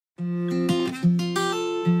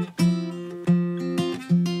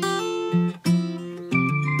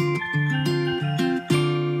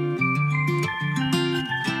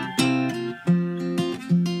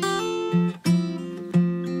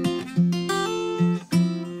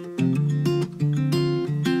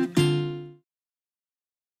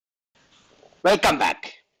Welcome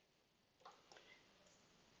back.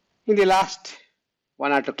 In the last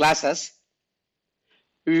one or two classes,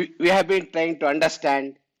 we have been trying to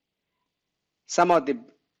understand some of the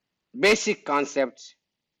basic concepts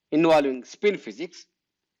involving spin physics,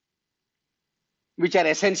 which are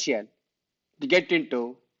essential to get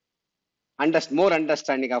into more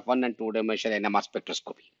understanding of one and two dimensional NMR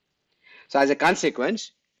spectroscopy. So as a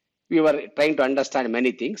consequence, we were trying to understand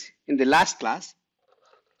many things. In the last class,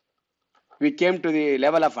 we came to the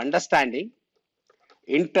level of understanding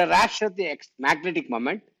interaction of the magnetic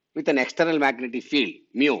moment with an external magnetic field,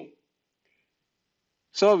 mu.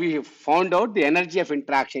 So we found out the energy of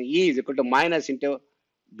interaction E is equal to minus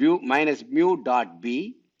mu dot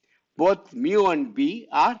B. Both mu and B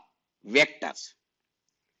are vectors.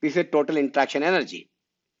 This is total interaction energy.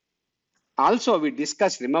 Also, we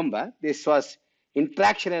discussed, remember, this was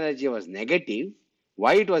interaction energy was negative.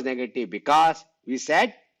 Why it was negative? Because we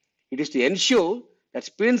said it is to ensure that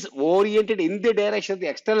spins oriented in the direction of the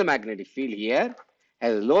external magnetic field here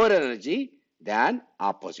has lower energy than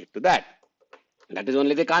opposite to that. That is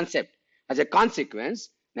only the concept. As a consequence,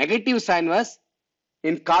 negative sign was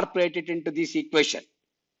incorporated into this equation.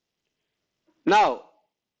 Now,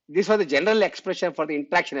 this was the general expression for the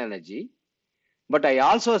interaction energy, but I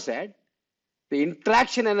also said the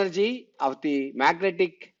interaction energy of the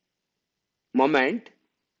magnetic moment,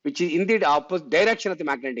 which is in the opposite direction of the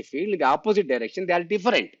magnetic field, in the opposite direction, they are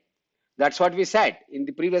different. That's what we said in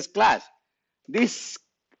the previous class. This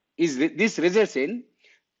results in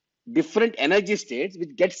different energy states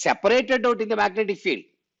which get separated out in the magnetic field.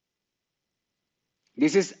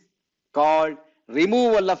 This is called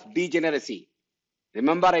removal of degeneracy.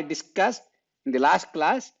 Remember, I discussed in the last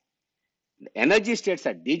class, the energy states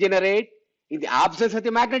are degenerate in the absence of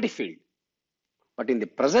the magnetic field. But in the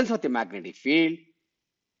presence of the magnetic field,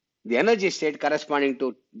 the energy state corresponding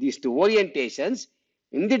to these two orientations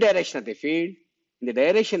in the direction of the field, in the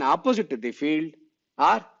direction opposite to the field,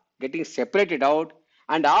 are getting separated out.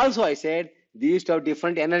 And also I said these two have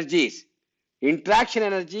different energies. Interaction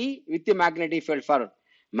energy with the magnetic field for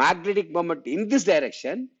magnetic moment in this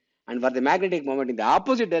direction, and for the magnetic moment in the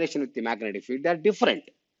opposite direction with the magnetic field, they are different.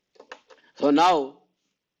 So now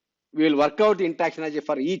we will work out the interaction energy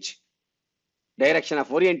for each direction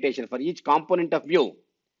of orientation, for each component of mu.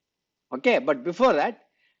 Okay, but before that,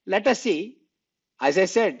 let us see, as I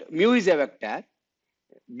said, mu is a vector,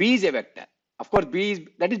 B is a vector. Of course,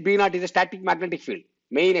 that is B naught is a static magnetic field.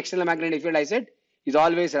 Main external magnetic field, I said, is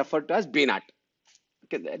always referred to as B naught.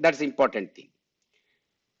 Okay, that's the important thing.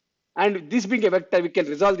 And this being a vector, we can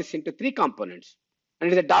resolve this into three components. And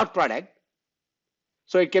it is a dot product.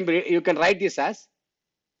 So it can be, you can write this as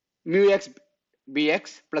mu x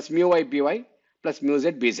bx plus mu y by plus mu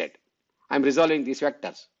z bz. I'm resolving these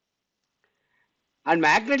vectors. And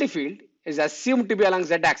magnetic field is assumed to be along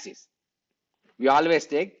z axis. We always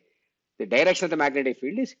take the direction of the magnetic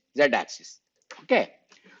field is z axis. Okay.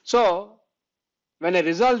 So when I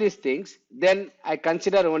resolve these things, then I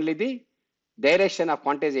consider only the direction of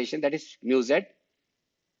quantization, that is mu z,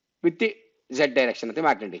 with the z direction of the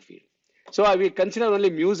magnetic field. So I will consider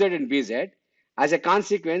only mu z and bz. As a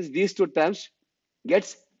consequence, these two terms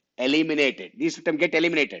gets eliminated. These two terms get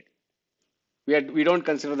eliminated. We don't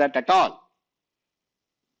consider that at all.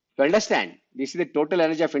 You understand? This is the total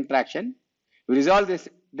energy of interaction. We resolve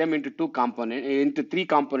them into three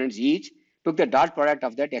components each. Took the dot product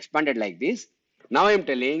of that, expanded like this. Now I am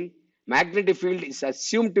telling magnetic field is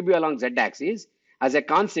assumed to be along z axis. As a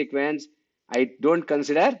consequence, I don't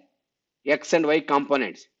consider x and y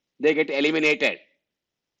components. They get eliminated.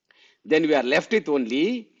 Then we are left with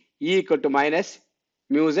only E equal to minus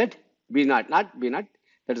mu z B naught, not B naught.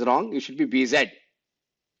 That's wrong. It should be Bz.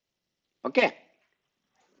 Okay.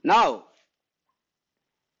 Now,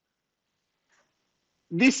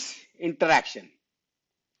 this interaction,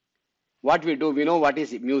 what we do, we know what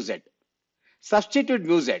is mu z. Substitute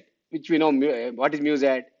mu z, which we know what is mu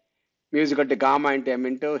z. Mu is equal to gamma into m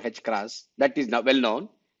into h cross. That is now well known.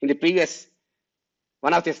 In the previous,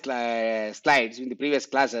 one of the slides in the previous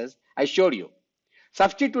classes, I showed you.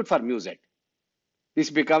 Substitute for mu z. This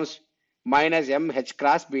becomes minus m h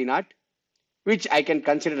cross b naught, which I can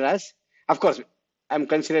consider as, of course, I'm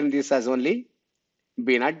considering this as only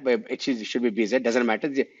b naught, but it should be bz, doesn't matter.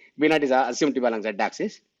 B naught is assumed to be along z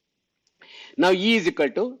axis. Now E is equal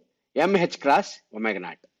to mh cross omega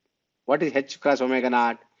naught. What is h cross omega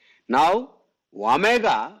naught? Now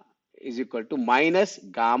omega is equal to minus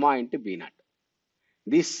gamma into b naught.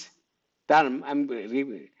 This term, I'm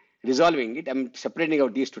resolving it. I'm separating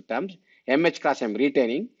out these two terms. mh cross I'm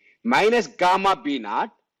retaining. Minus gamma b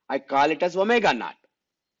naught, I call it as omega naught.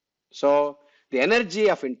 So the energy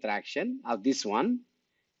of interaction of this one,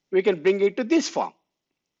 we can bring it to this form.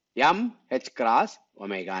 M H cross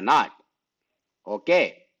omega naught.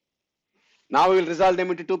 Okay. Now we will resolve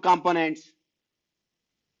them into two components.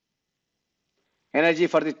 Energy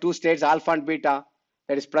for the two states alpha and beta,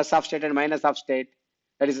 that is plus of state and minus of state,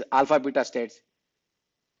 that is alpha beta states.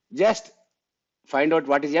 Just find out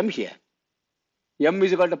what is M here. M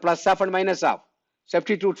is equal to plus of and minus of.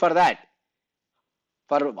 Substitute for that.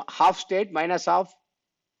 For half state minus of,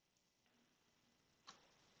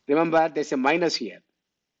 remember there's a minus here.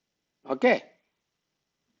 Okay.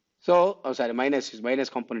 So, minus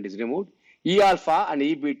component is removed. E alpha and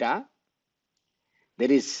E beta,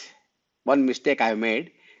 there is one mistake I have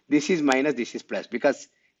made. This is minus, this is plus, because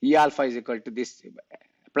E alpha is equal to this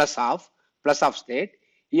plus of state.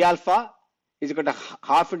 E alpha is equal to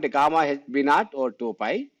half into gamma H B naught over 2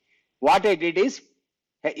 pi. What I did is,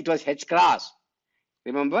 it was H cross.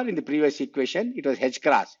 Remember in the previous equation, it was H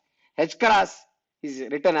cross. H cross is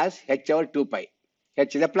written as H over 2 pi.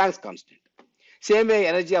 H is a Planck's constant. Same way,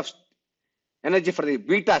 energy for the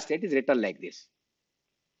beta state is written like this.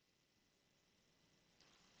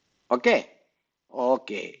 Okay.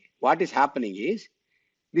 Okay. What is happening is,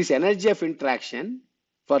 this energy of interaction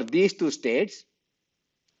for these two states,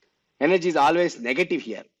 energy is always negative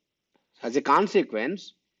here. As a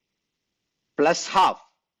consequence, plus half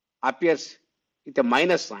appears with a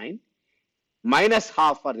minus sign. Minus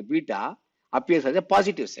half for the beta appears as a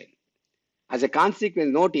positive sign. As a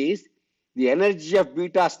consequence, notice the energy of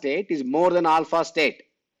beta state is more than alpha state.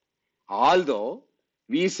 Although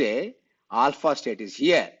we say alpha state is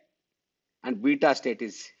here and beta state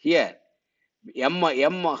is here. M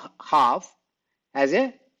half as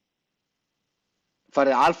a, for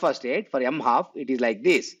alpha state, for M half, it is like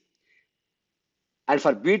this. And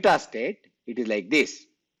for beta state, it is like this.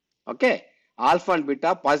 Okay. Alpha and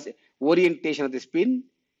beta orientation of the spin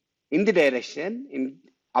in the direction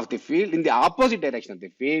of the field, in the opposite direction of the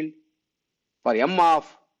field. For M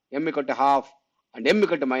half, M equal to half and M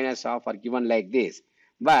equal to minus half are given like this.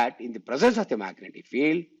 But in the presence of the magnetic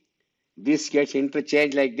field, this gets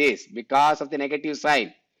interchanged like this because of the negative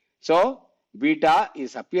sign. So, beta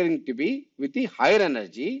is appearing to be with the higher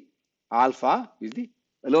energy, alpha is the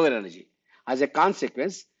lower energy. As a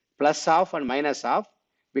consequence, plus half and minus half,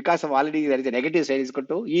 because of already there is a negative sign, is equal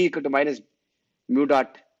to E equal to minus mu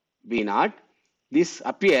dot B naught. This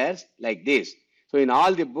appears like this. So in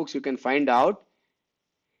all the books you can find out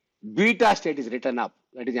beta state is written up,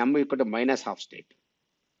 that is M equal to minus half state.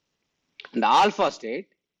 And the alpha state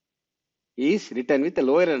is written with the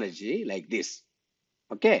lower energy like this.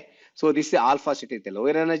 Okay. So this is the alpha state is the lower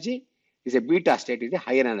energy, this is a beta state is the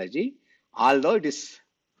higher energy. Although it is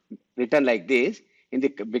written like this,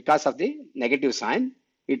 because of the negative sign,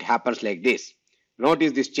 it happens like this.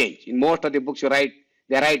 Notice this change. In most of the books they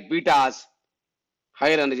write beta as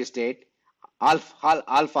higher energy state, alpha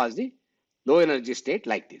as the low energy state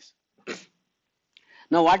like this.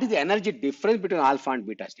 Now what is the energy difference between alpha and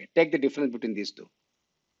beta state? Take the difference between these two.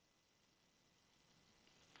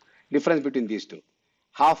 Difference between these two.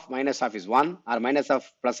 Half minus half is 1 or minus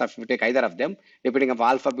half plus half, if you take either of them, depending on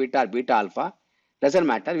alpha beta or beta alpha, doesn't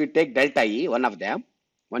matter. We take delta E, one of them,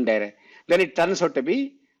 one direct. Then it turns out to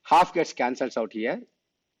be half gets cancelled out here.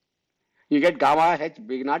 You get gamma H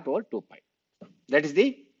B naught over 2 pi. That is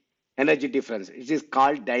the energy difference. It is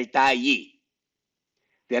called delta E.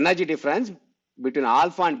 The energy difference between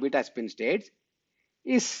alpha and beta spin states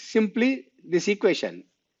is simply this equation.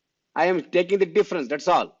 I am taking the difference, that's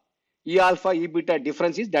all. E alpha, E beta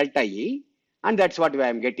difference is delta E, and that's what I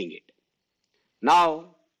am getting it.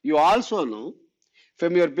 Now, you also know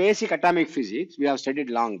from your basic atomic physics, we have studied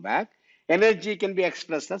long back, energy can be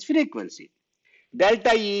expressed as frequency.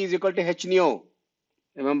 Delta E is equal to h nu.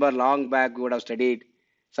 Remember long back we would have studied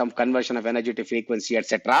some conversion of energy to frequency,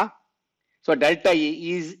 etc. So delta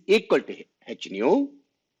E is equal to h nu.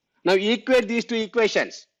 Now equate these two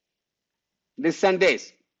equations, this and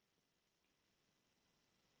this,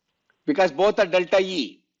 because both are delta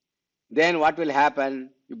E. Then what will happen?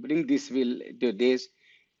 You bring this will to this.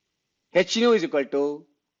 H nu is equal to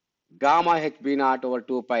gamma H B naught over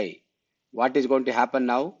 2 pi. What is going to happen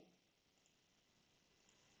now?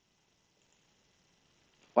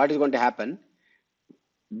 What is going to happen?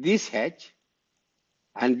 This H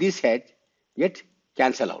and this H get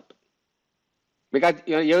cancelled out. Because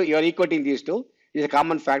you are equating these two, this is a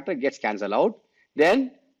common factor, gets cancelled out.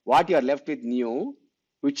 Then what you are left with nu,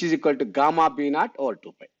 which is equal to gamma B naught over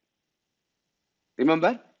 2 pi.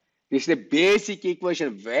 Remember, this is the basic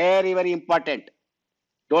equation, very, very important.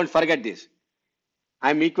 Don't forget this.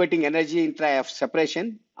 I am equating energy of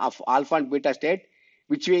separation of alpha and beta state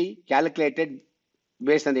which we calculated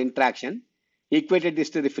based on the interaction, equated this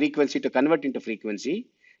to the frequency to convert into frequency.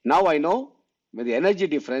 Now I know when the energy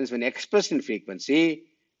difference when expressed in frequency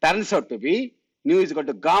turns out to be nu is equal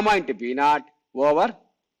to gamma into B naught over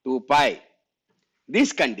 2 pi.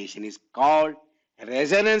 This condition is called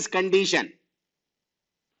resonance condition.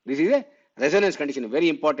 This is a resonance condition, a very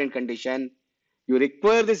important condition. You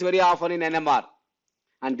require this very often in NMR.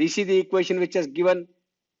 And this is the equation which has given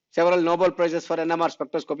several Nobel Prizes for NMR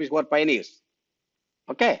spectroscopies who are pioneers.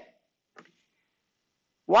 Okay.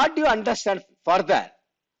 What do you understand further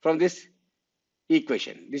from this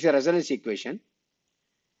equation? This is a resonance equation.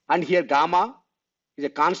 And here gamma is a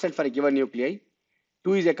constant for a given nuclei.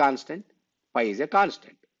 2 is a constant. Pi is a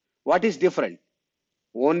constant. What is different?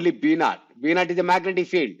 Only B naught. B naught is a magnetic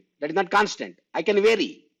field. That is not constant. I can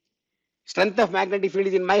vary. Strength of magnetic field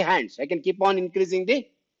is in my hands. I can keep on increasing the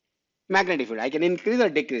magnetic field. I can increase or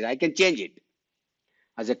decrease. I can change it.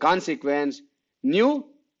 As a consequence, nu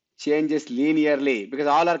changes linearly because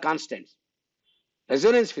all are constants.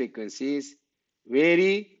 Resonance frequencies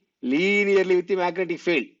vary linearly with the magnetic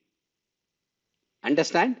field.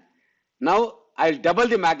 Understand? Now I'll double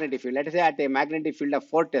the magnetic field. Let us say at a magnetic field of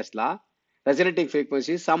 4 Tesla, resonating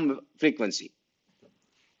frequency is some frequency.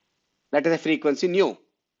 Let us say frequency nu.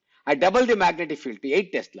 I double the magnetic field to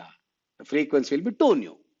 8 Tesla. The frequency will be 2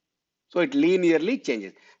 nu. So it linearly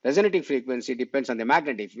changes. Resonating frequency depends on the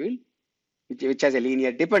magnetic field, which has a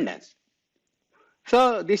linear dependence.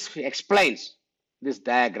 So this explains this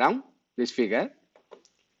diagram, this figure.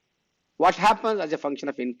 What happens as a function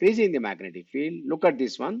of increasing the magnetic field? Look at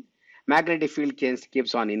this one. Magnetic field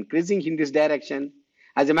keeps on increasing in this direction.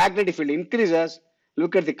 As the magnetic field increases,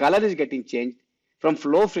 look at the color is getting changed. From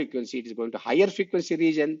low frequency, it is going to higher frequency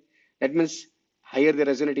region. That means higher the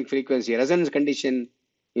resonating frequency, resonance condition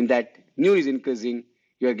in that nu is increasing.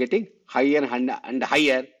 You are getting higher and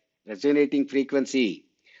higher resonating frequency.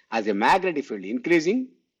 As the magnetic field increasing,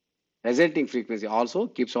 resonating frequency also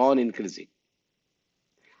keeps on increasing.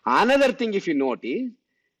 Another thing, if you notice,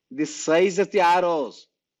 the size of the arrows.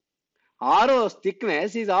 Arrow's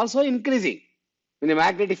thickness is also increasing when the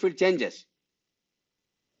magnetic field changes.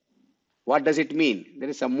 What does it mean? There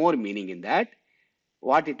is some more meaning in that.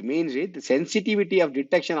 What it means is the sensitivity of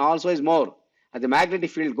detection also is more. As the magnetic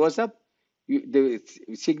field goes up, the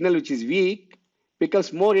signal which is weak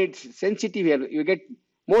becomes more sensitive here. You get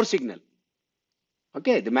more signal.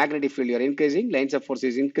 Okay, the magnetic field you are increasing, lines of force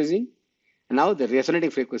is increasing. And now the resonating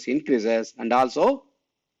frequency increases and also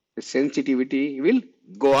the sensitivity will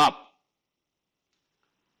go up.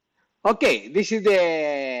 Okay, this is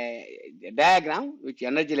the diagram which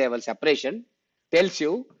energy level separation tells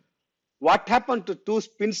you what happened to two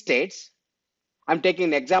spin states. I'm taking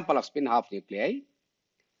an example of spin half nuclei.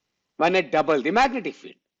 When I double the magnetic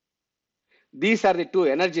field. These are the two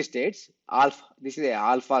energy states. Alpha, this is a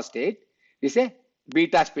alpha state. This is a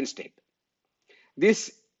beta spin state.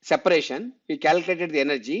 This separation, we calculated the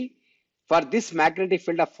energy for this magnetic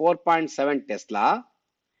field of 4.7 Tesla.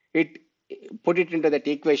 It put it into that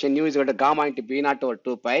equation. Nu is equal to gamma into B naught over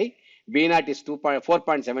 2 pi. B naught is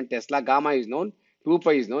 4.7 Tesla. Gamma is known. 2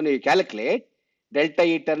 pi is known. You calculate. Delta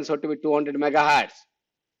E turns out to be 200 megahertz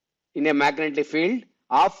in a magnetic field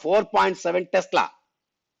of 4.7 Tesla.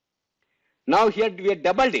 Now here we have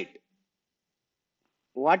doubled it.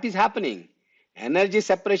 What is happening? Energy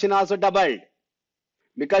separation also doubled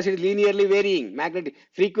because it is linearly varying. Magnetic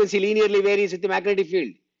frequency linearly varies with the magnetic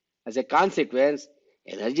field. As a consequence,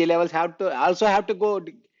 energy levels also have to go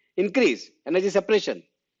increase energy separation.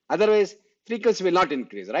 Otherwise, frequency will not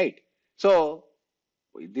increase, right? So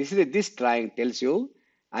this drawing tells you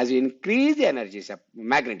as you increase the energy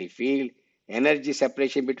magnetic field, energy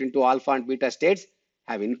separation between two alpha and beta states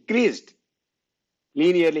have increased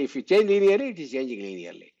linearly. If you change linearly, it is changing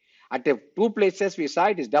linearly. At the two places we saw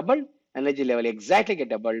it is doubled, energy level exactly get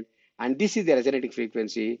doubled, and this is the resonating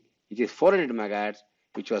frequency, which is 400 megahertz,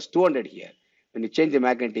 which was 200 here. When you change the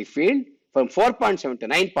magnetic field from 4.7 to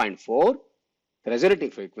 9.4, the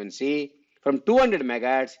resonating frequency from 200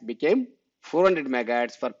 megahertz became 400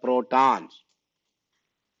 megahertz for protons.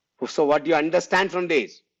 So what do you understand from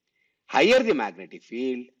this? Higher the magnetic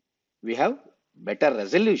field, we have better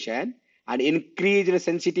resolution and increased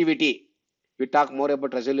sensitivity. We talk more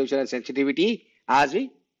about resolution and sensitivity as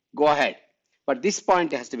we go ahead. But this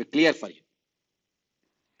point has to be clear for you.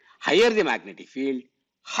 Higher the magnetic field,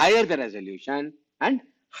 higher the resolution and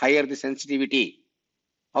higher the sensitivity.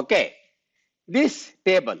 Okay. This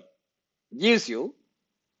table gives you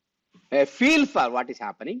a feel for what is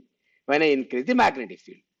happening when I increase the magnetic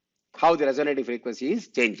field. How the resonating frequency is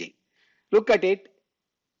changing. Look at it.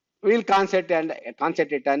 We will concentrate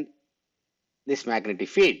on this magnetic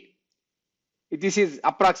field. This is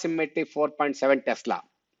approximately 4.7 Tesla.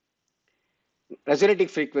 Resonating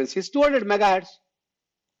frequency is 200 megahertz.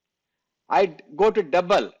 I go to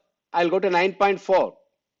double. I'll go to 9.4.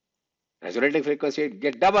 Resonating frequency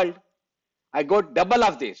get doubled. I go double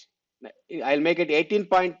of this. I'll make it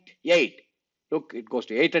 18.8. Look, it goes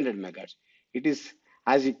to 800 megahertz. It is,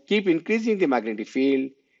 as you keep increasing the magnetic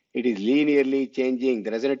field, it is linearly changing.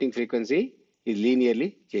 The resonating frequency is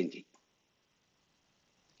linearly changing.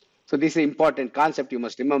 So this is an important concept you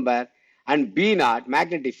must remember. And B naught,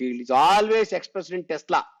 magnetic field, is always expressed in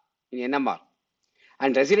Tesla, in NMR.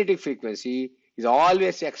 And resonating frequency is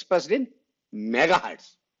always expressed in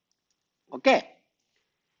megahertz. Okay.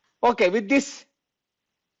 Okay, with this,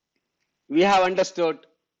 we have understood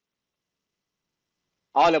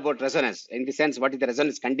all about resonance, in the sense what is the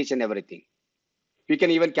resonance condition, everything. We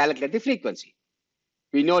can even calculate the frequency.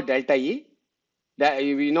 We know delta E,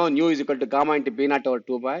 we know nu is equal to gamma into B naught over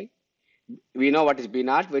 2 pi. We know what is B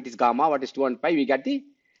naught, what is gamma, what is 2 and pi. We get the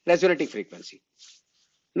resonating frequency.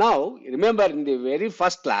 Now, remember in the very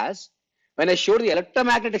first class, when I showed the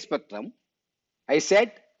electromagnetic spectrum, I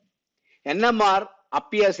said NMR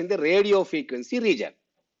appears in the radio frequency region.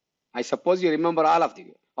 I suppose you remember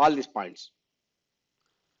all these points.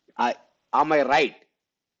 Am I right?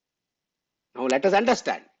 Now let us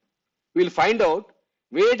understand. We will find out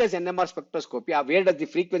where does NMR spectroscopy, or where does the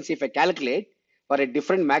frequency, if I calculate for a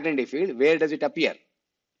different magnetic field, where does it appear?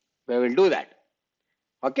 We will do that.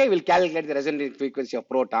 Okay, we'll calculate the resonating frequency of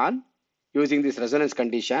proton using this resonance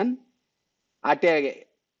condition.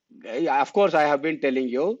 Of course, I have been telling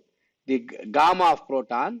you the gamma of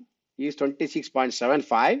proton is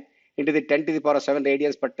 26.75 into the 10 to the power 7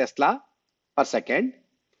 radians per Tesla per second.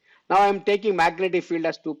 Now I am taking magnetic field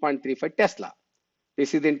as 2.35 Tesla.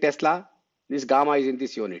 This is in Tesla. This gamma is in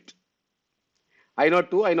this unit. I know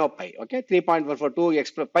 2, I know pi. Okay,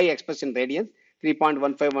 3.142 pi expressed in radians,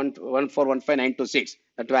 3.151415926.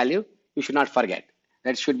 That value you should not forget.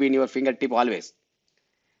 That should be in your fingertip always.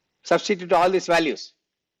 Substitute all these values.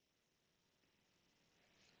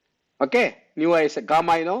 Okay, nu is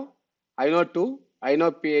gamma I know 2, I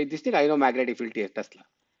know pi, this thing, I know magnetic field Tesla.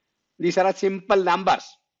 These are simple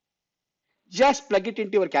numbers. Just plug it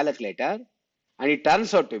into your calculator and it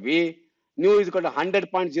turns out to be nu is equal to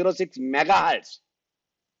 100.06 megahertz.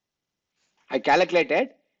 I calculated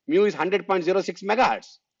mu is 100.06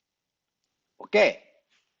 megahertz. Okay.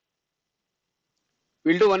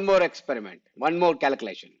 We'll do one more experiment, one more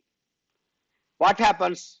calculation. What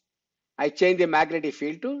happens? I change the magnetic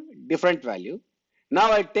field to different value.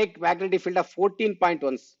 Now I take magnetic field of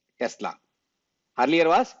 14.1 Tesla. Earlier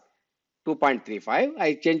was 2.35.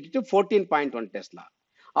 I changed it to 14.1 Tesla.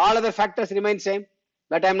 All other factors remain same,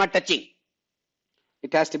 that I am not touching.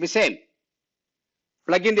 It has to be same.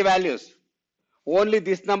 Plug in the values. Only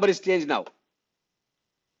this number is changed now.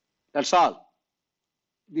 That's all.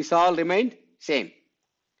 This all remained same.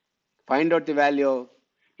 Find out the value.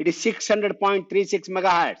 It is 600.36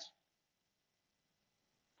 megahertz.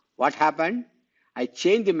 What happened? I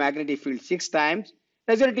changed the magnetic field 6 times.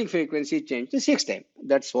 Resonating frequency changed to 6 times.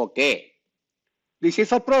 That's okay. This is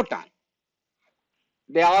for proton.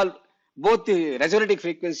 Both the resonating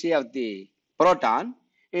frequency of the proton,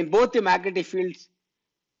 in both the magnetic fields,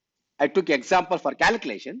 I took example for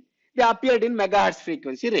calculation, they appeared in megahertz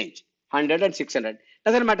frequency range, 100 and 600.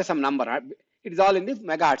 Doesn't matter some number, it is all in the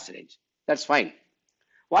megahertz range. That's fine.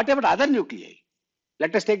 What about other nuclei?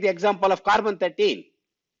 Let us take the example of carbon-13.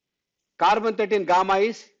 Carbon-13 gamma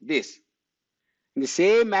is this. In the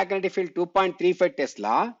same magnetic field 2.35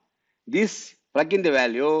 Tesla, this plug in the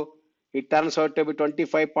value, it turns out to be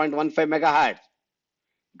 25.15 megahertz.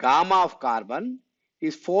 Gamma of carbon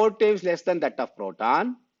is 4 times less than that of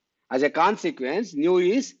proton. As a consequence, nu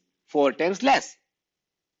is 4 times less.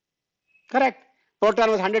 Correct.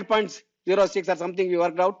 Proton was 100.06 or something we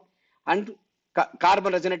worked out, and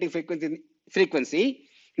carbon resonating frequency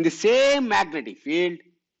in the same magnetic field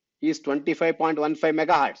is 25.15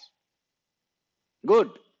 megahertz. Good.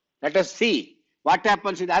 Let us see what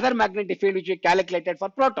happens with the other magnetic field which we calculated for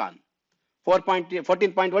proton.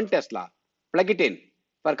 14.1 Tesla. Plug it in.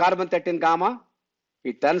 For carbon-13 gamma,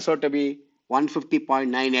 it turns out to be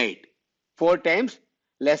 150.98. 4 times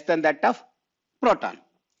less than that of proton.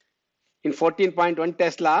 In 14.1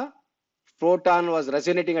 Tesla, proton was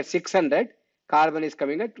resonating at 600, carbon is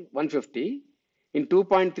coming at 150. In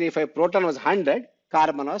 2.35, proton was 100,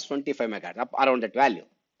 carbon was 25 megahertz, up around that value.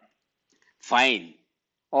 Fine.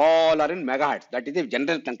 All are in megahertz. That is the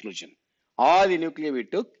general conclusion. All the nuclei we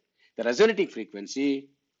took, the resonating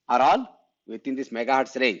frequency are all within this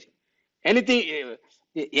megahertz range. Anything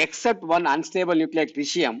except one unstable nuclei like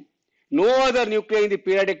tritium, No other nuclei in the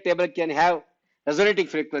periodic table can have resonating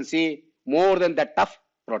frequency more than that of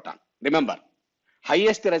proton. Remember,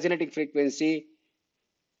 highest resonating frequency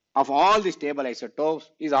of all the stable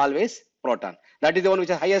isotopes is always proton. That is the one which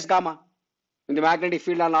has highest gamma. In the magnetic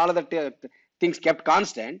field and all other things kept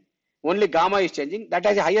constant, only gamma is changing. That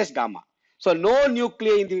has the highest gamma. So no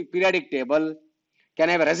nuclei in the periodic table can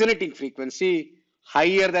have a resonating frequency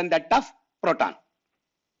higher than that of proton.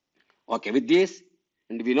 Okay, with this,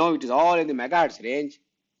 and we know it is all in the megahertz range.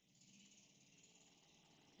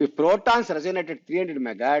 If protons resonate at 300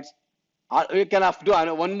 megahertz, we can have to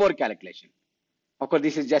do one more calculation. Of course,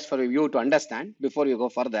 this is just for you to understand before you go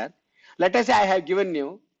further. Let us say I have given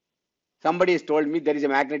you, somebody has told me there is a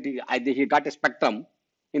magnetic, he got a spectrum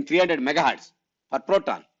in 300 megahertz for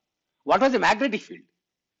proton. What was the magnetic field?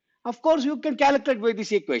 Of course, you can calculate by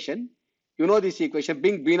this equation. You know this equation,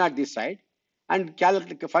 bring B naught this side and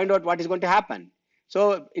find out what is going to happen.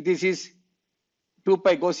 So this is 2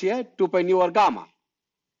 pi goes here, 2 pi nu or gamma.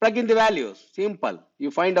 Plug in the values, simple.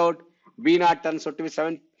 You find out B naught turns out to be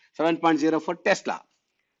 7.04 Tesla.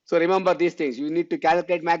 So remember these things. You need to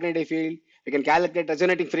calculate magnetic field. You can calculate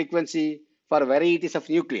resonating frequency for varieties of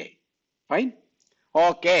nuclei. Fine?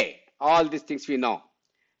 Okay. All these things we know.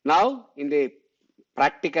 Now, in the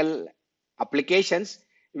practical applications,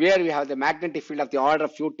 where we have the magnetic field of the order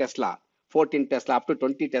of few Tesla, 14 Tesla up to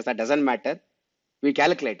 20 Tesla, doesn't matter. We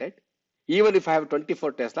calculate it. Even if I have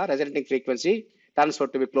 24 Tesla, resonating frequency turns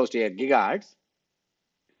out to be close to a gigahertz.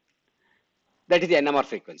 That is the NMR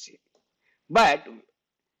frequency. But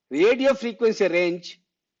radio frequency range,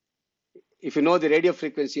 if you know the radio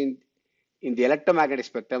frequency in the electromagnetic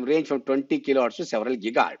spectrum, range from 20 kilohertz to several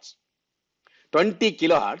gigahertz. 20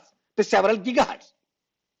 kilohertz to several gigahertz.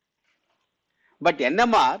 But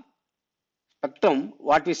NMR spectrum,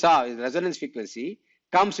 what we saw is resonance frequency,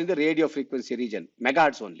 comes in the radio frequency region,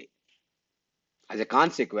 megahertz only. As a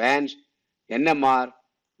consequence, NMR,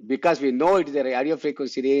 because we know it is a radio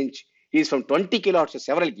frequency range, is from 20 kilohertz to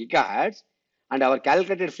several gigahertz, and our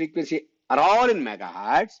calculated frequency are all in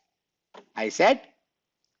megahertz. I said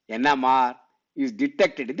NMR is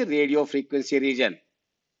detected in the radio frequency region.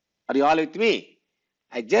 Are you all with me?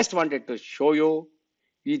 I just wanted to show you,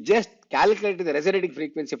 we just calculated the resonating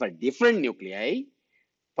frequency for different nuclei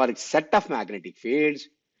for a set of magnetic fields,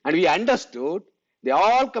 and we understood they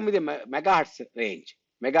all come in the megahertz range,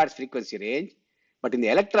 megahertz frequency range. But in the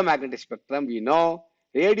electromagnetic spectrum, we know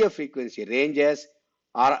radio frequency ranges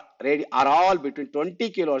are all between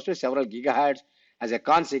 20 kilohertz to several gigahertz. As a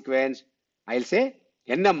consequence, I'll say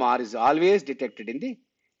NMR is always detected in the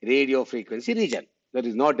radio frequency region. There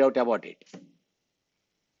is no doubt about it.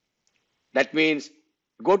 That means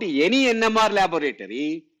go to any NMR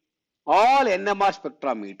laboratory, all NMR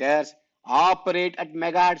spectrometers operate at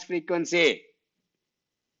megahertz frequency.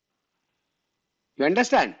 You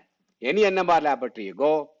understand? Any NMR laboratory you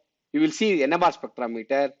go, you will see the NMR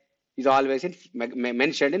spectrometer is always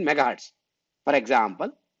mentioned in megahertz. For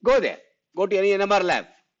example, go there. Go to any NMR lab.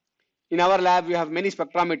 In our lab, we have many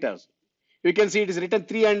spectrometers. You can see it is written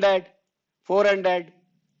 300, 400,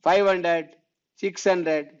 500,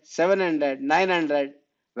 600, 700, 900.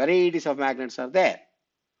 Varieties of magnets are there.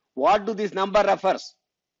 What do this number refers?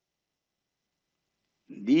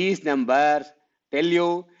 These numbers tell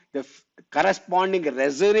you the corresponding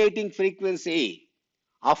resonating frequency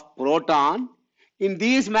of proton in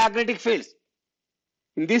these magnetic fields.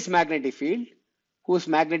 In this magnetic field, whose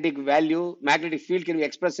magnetic field can be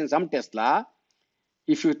expressed in some Tesla,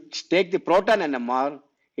 if you take the proton NMR,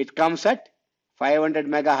 it comes at 500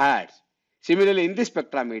 megahertz. Similarly, in this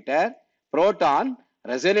spectrometer, proton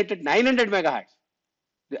resonated 900 megahertz.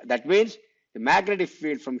 That means the magnetic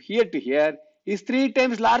field from here to here is 3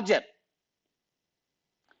 times larger.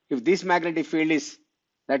 If this magnetic field is,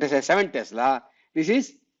 let us say 7 Tesla, this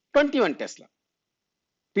is 21 Tesla,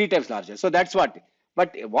 3 times larger. So that's what.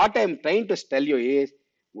 But what I'm trying to tell you is,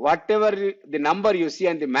 whatever the number you see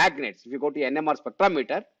on the magnets, if you go to NMR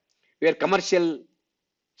spectrometer, where commercial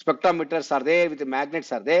spectrometers are there with the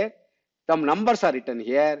magnets are there, some numbers are written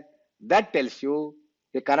here. That tells you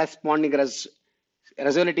the corresponding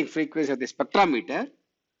resonating frequency of the spectrometer,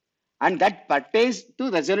 and that pertains to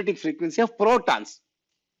resonating frequency of protons.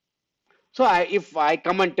 So if I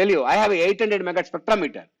come and tell you I have a 800 megahertz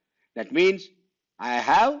spectrometer, that means I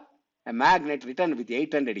have a magnet written with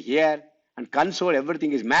 800 here, and console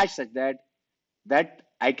everything is matched such that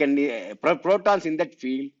I can protons in that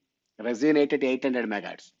field resonate at 800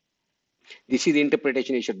 megahertz. This is the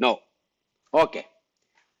interpretation you should know. Okay.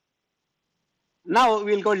 Now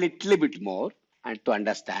we'll go a little bit more and to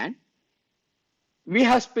understand. We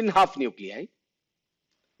have spin half nuclei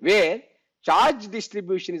where charge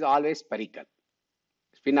distribution is always spherical.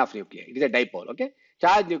 Spin of nuclei. It is a dipole. Okay.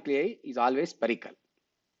 Charge nuclei is always spherical.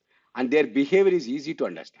 And their behavior is easy to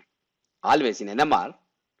understand. Always in NMR,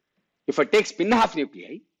 if I take spin half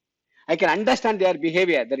nuclei, I can understand their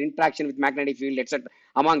behavior, their interaction with magnetic field, etc.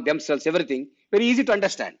 among themselves, everything. Very easy to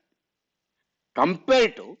understand.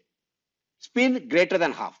 Compared to spin greater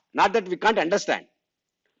than half. Not that we can't understand,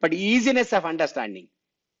 but easiness of understanding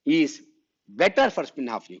is better for spin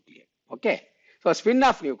half nuclei. Okay. So spin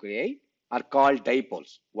half nuclei are called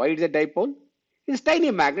dipoles. Why is it a dipole? It's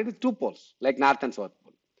tiny magnet with two poles, like north and south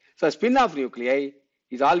pole. So spin half nuclei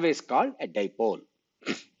is always called a dipole.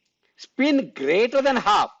 Spin greater than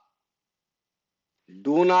half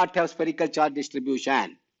do not have spherical charge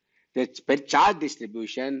distribution. The charge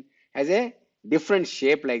distribution has a different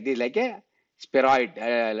shape like this, like a spheroid,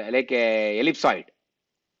 like a ellipsoid.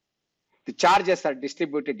 The charges are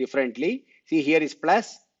distributed differently. See, here is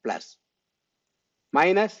plus, plus,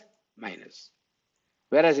 minus, minus.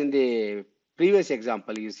 Whereas in the previous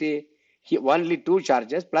example, you see here only two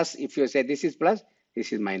charges, plus if you say this is plus,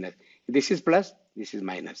 this is minus. This is plus, this is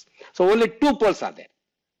minus. So only two poles are there.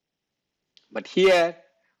 But here,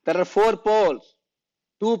 there are four poles,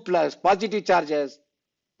 two plus positive charges,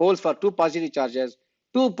 poles for two positive charges,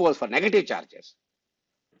 two poles for negative charges.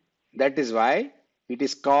 That is why it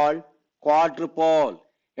is called quadrupole.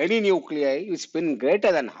 Any nuclei with spin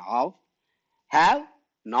greater than half have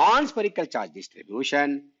non-spherical charge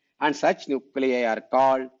distribution, and such nuclei are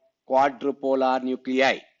called quadrupolar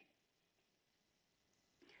nuclei.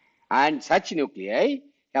 And such nuclei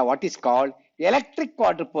have what is called electric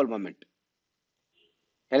quadrupole moment.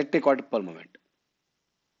 Electric quadrupole moment.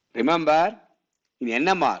 Remember, in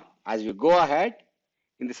NMR, as we go ahead,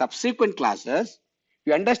 in the subsequent classes,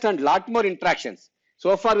 we understand a lot more interactions.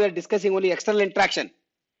 So far, we are discussing only external interaction.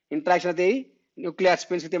 Interaction of the nuclear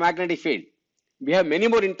spins with the magnetic field. We have many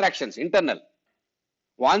more interactions, internal.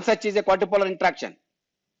 One such is a quadrupolar interaction.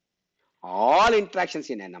 All interactions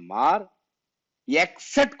in NMR,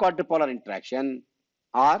 except quadrupolar interaction,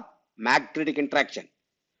 are magnetic interaction.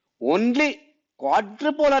 Only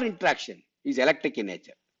quadrupolar interaction is electric in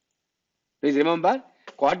nature. Please remember,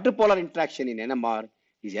 quadrupolar interaction in NMR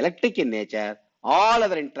is electric in nature. All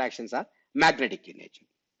other interactions are magnetic in nature.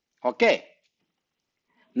 Okay.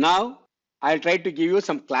 Now, I'll try to give you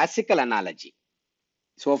some classical analogy.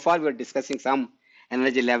 So far, we are discussing some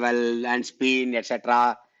energy level and spin,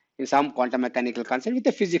 etc. in some quantum mechanical concept with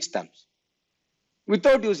the physics terms,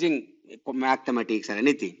 without using mathematics or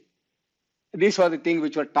anything. These were the things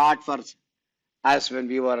which were taught for us when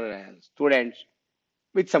we were students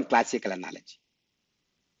with some classical analogy.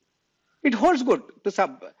 It holds good to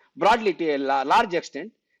some broadly to a large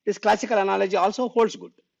extent. This classical analogy also holds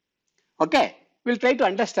good. Okay, we'll try to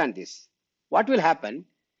understand this. What will happen?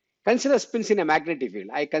 Consider spins in a magnetic field.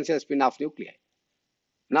 I consider spin of nuclei.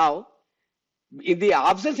 Now, in the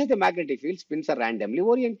absence of the magnetic field, spins are randomly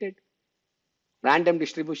oriented. Random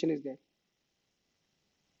distribution is there.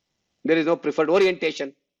 There is no preferred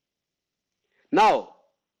orientation. Now,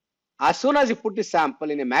 as soon as you put the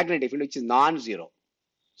sample in a magnetic field which is non-zero,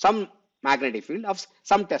 some magnetic field of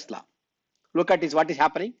some Tesla, look at this, what is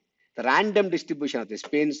happening? The random distribution of the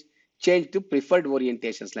spins change to preferred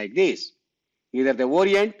orientations like this. Either they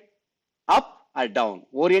orient up or down,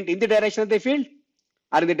 orient in the direction of the field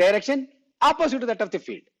or in the direction opposite to that of the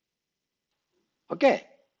field. Okay,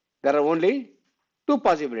 there are only two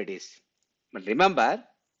possibilities. But remember,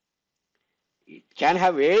 it can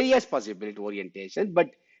have various possibility orientation, but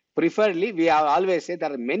preferably we have always said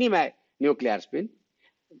there are many nuclear spin.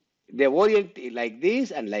 They orient like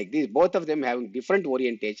this and like this, both of them having different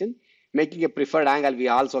orientation, making a preferred angle. We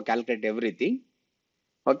also calculate everything.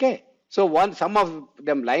 Okay, so some of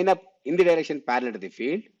them line up in the direction parallel to the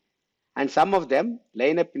field, and some of them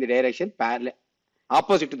line up in the direction parallel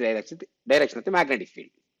opposite to the direction of the magnetic field.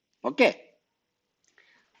 Okay.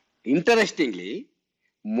 Interestingly,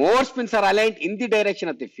 more spins are aligned in the direction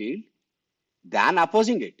of the field than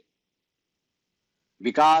opposing it,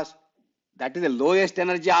 because that is the lowest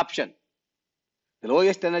energy option. The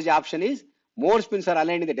lowest energy option is more spins are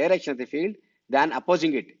aligned in the direction of the field than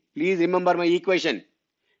opposing it. Please remember my equation.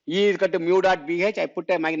 E is equal to mu dot BH. I put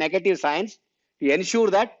my negative signs to ensure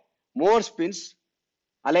that more spins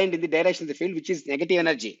aligned in the direction of the field, which is negative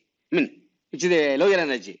energy, which is a lower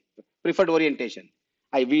energy, preferred orientation.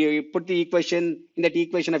 We put the equation, in that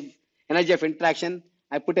equation of energy of interaction,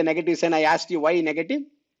 I put a negative sign. I asked you why negative.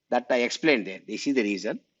 That I explained there. This is the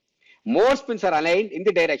reason. More spins are aligned in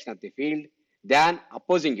the direction of the field than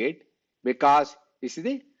opposing it, because this is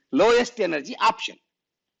the lowest energy option.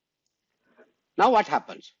 Now what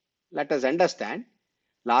happens? Let us understand.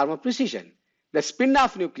 Larmor precision. The spin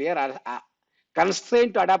of nuclear are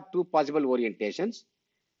constrained to adapt two possible orientations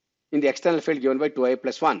in the external field given by 2I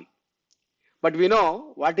plus 1. But we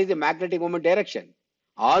know what is the magnetic moment direction.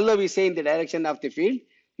 Although we say in the direction of the field,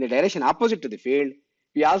 in the direction opposite to the field,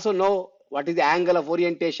 we also know what is the angle of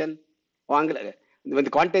orientation. When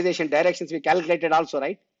the quantization directions we calculated also,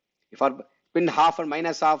 right? If our spin half and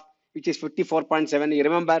minus half, which is 54.7, you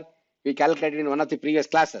remember, we calculated in one of the previous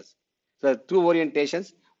classes. So two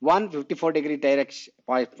orientations, one 54-degree direction,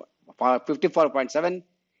 54.7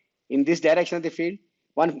 in this direction of the field,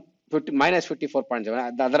 one minus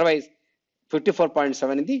 54.7, otherwise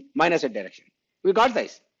 54.7 in the minus direction. We got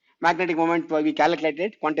this. Magnetic moment, we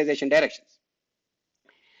calculated quantization directions.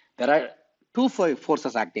 There are two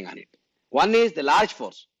forces acting on it. One is the large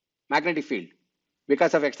force, magnetic field,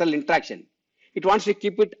 because of external interaction. It wants to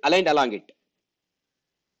keep it aligned along it.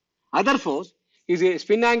 Other force is a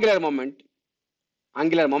spin angular momentum,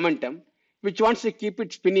 which wants to keep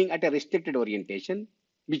it spinning at a restricted orientation,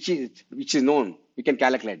 which is known. We can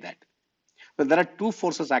calculate that. So there are two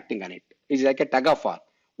forces acting on it. It's like a tug of war.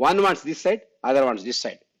 One wants this side, other wants this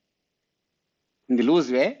side. In the loose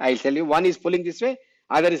way, I'll tell you, one is pulling this way,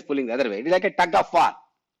 other is pulling the other way. It is like a tug of war.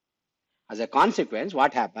 As a consequence,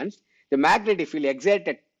 what happens? The magnetic field exerts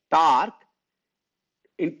a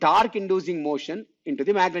torque-inducing motion into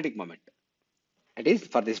the magnetic moment. That is,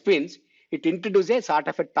 for the spins, it introduces a sort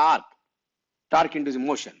of a torque-inducing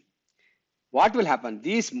motion. What will happen?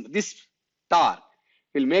 This torque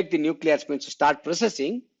will make the nuclear spins start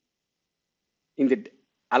precessing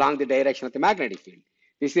along the direction of the magnetic field.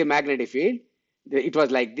 This is the magnetic field. It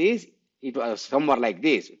was like this. It was somewhere like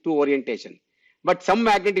this, two orientation. But some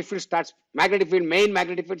main magnetic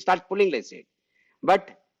field starts pulling, let's say. But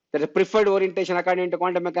the preferred orientation according to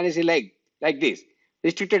quantum mechanics is like this,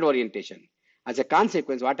 restricted orientation. As a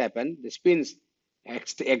consequence, what happens? The spins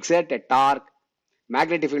exert a torque,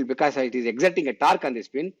 magnetic field, because it is exerting a torque on the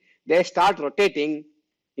spin, they start rotating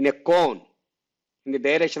in a cone in the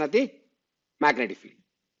direction of the magnetic field.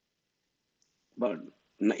 But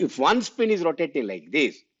if one spin is rotating like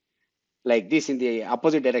this in the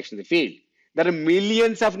opposite direction of the field, there are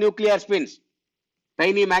millions of nuclear spins,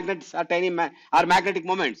 tiny magnets or magnetic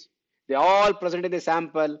moments. They all present in the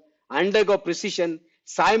sample, undergo precision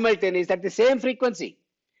simultaneously at the same frequency.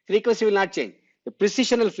 Frequency will not change. The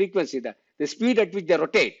precisional frequency, the speed at which they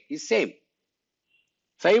rotate is same.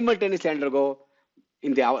 Simultaneously undergo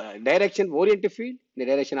in the direction oriented field, in the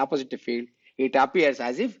direction opposite to field, it appears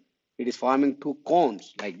as if it is forming two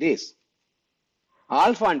cones like this.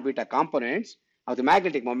 Alpha and beta components of the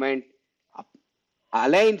magnetic moment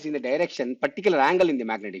aligns in the direction, particular angle in the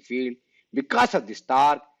magnetic field. Because of this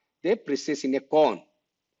torque, they precess in a cone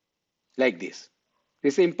like this.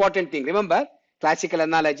 This is an important thing. Remember, classical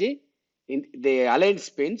analogy, in the aligned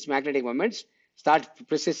spins, magnetic moments, start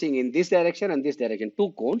precessing in this direction and this direction,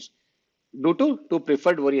 two cones, due to two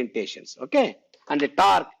preferred orientations. Okay? And the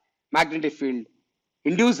torque magnetic field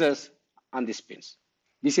induces on the spins.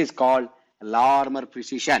 This is called Larmor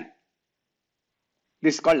precision.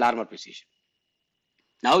 This is called Larmor precision.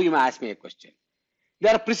 Now you may ask me a question. They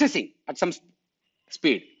are precessing at some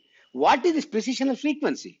speed. What is this precisional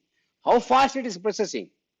frequency? How fast it is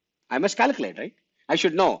precessing? I must calculate, right? I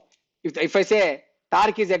should know. If I say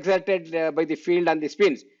torque is exerted by the field on the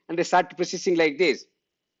spins and they start precessing like this,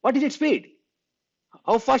 what is its speed?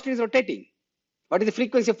 How fast it is rotating? What is the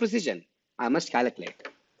frequency of precision? I must calculate.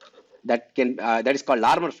 That is called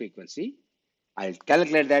Larmor frequency. I'll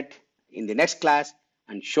calculate that in the next class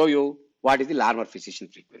and show you what is the Larmor precision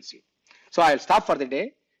frequency. So I'll stop for the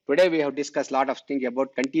day. Today we have discussed a lot of things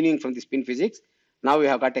about continuing from the spin physics. Now we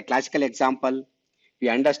have got a classical example. We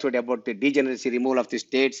understood about the degeneracy removal of the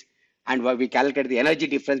states and we calculated the energy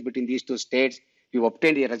difference between these two states. We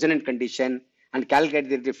obtained the resonant condition and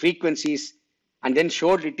calculated the frequencies and then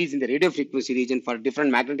showed it is in the radio frequency region for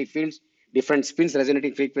different magnetic fields, different spins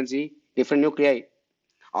resonating frequency, different nuclei,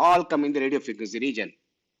 all come in the radio frequency region.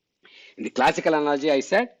 In the classical analogy, I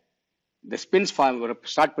said the spins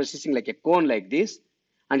start precessing like a cone like this,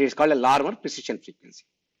 and it's called a Larmor precision frequency.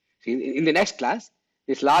 So in the next class,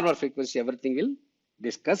 this Larmor frequency, everything will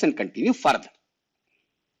discuss and continue further.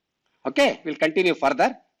 Okay, we'll continue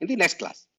further in the next class.